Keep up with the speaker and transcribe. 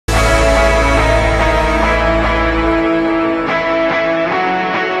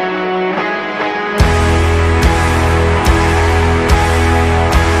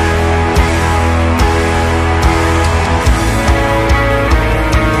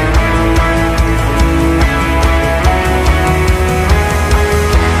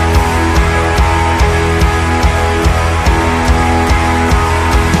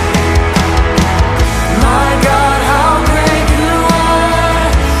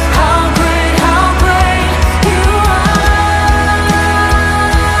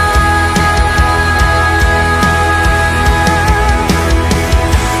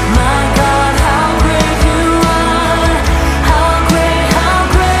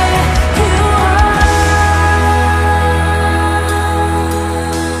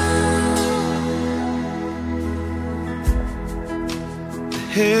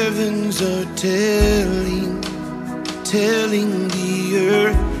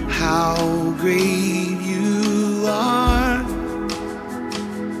great you are,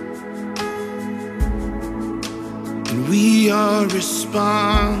 and we are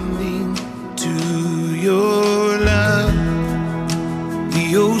responding to your love.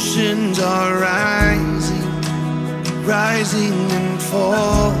 The oceans are rising, rising and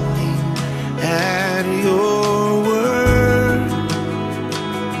falling at your word,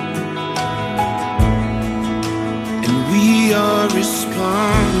 and we are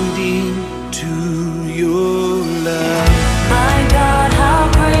responding to your love. My God, how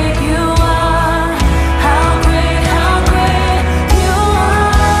great you are, how great you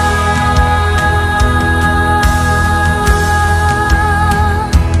are.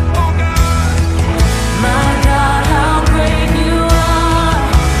 My God, how great you are,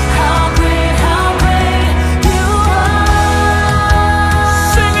 how great you are.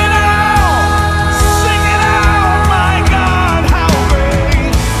 Sing it out, my God, how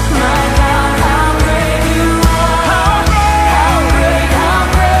great. My God, how great you are, how great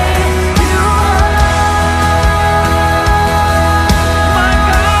you are. My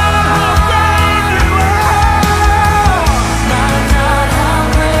God, how great you are. My God, how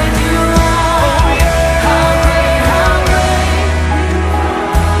great you are, how great.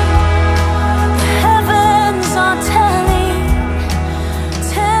 The heavens are telling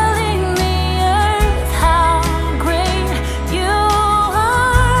the earth how great you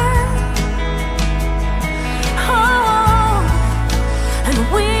are. Oh, and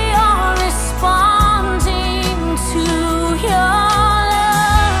we are responding to your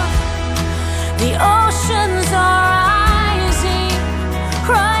love. The oceans are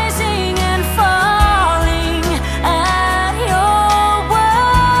rising and falling at your word.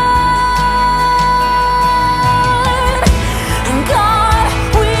 And God,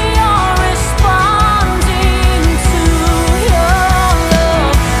 we are responding to your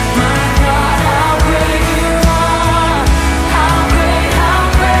love. My God, how great you are, how great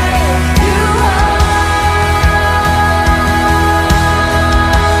you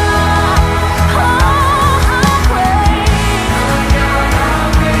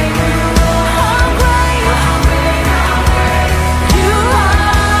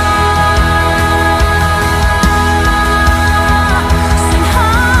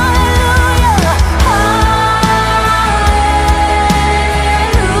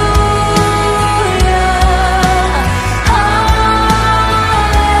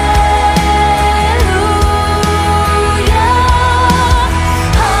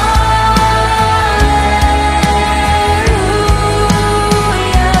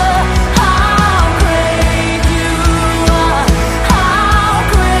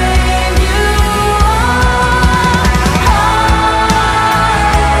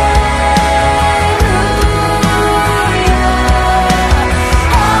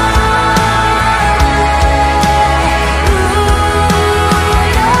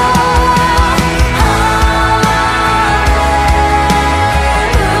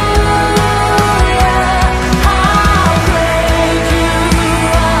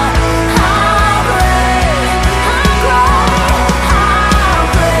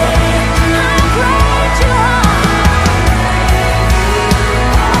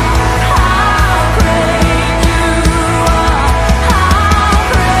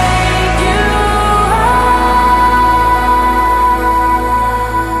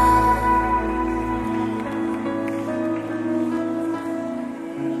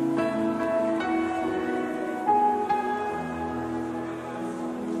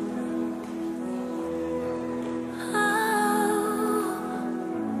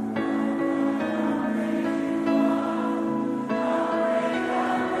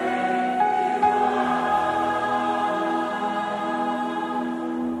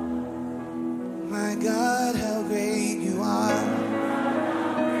My God, how great you are.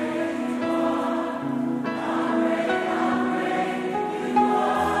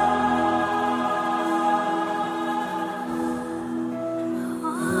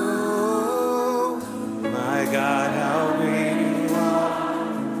 Oh, my God, how great you are.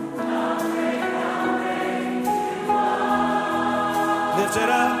 Lift it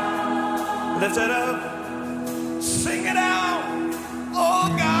up, lift it up.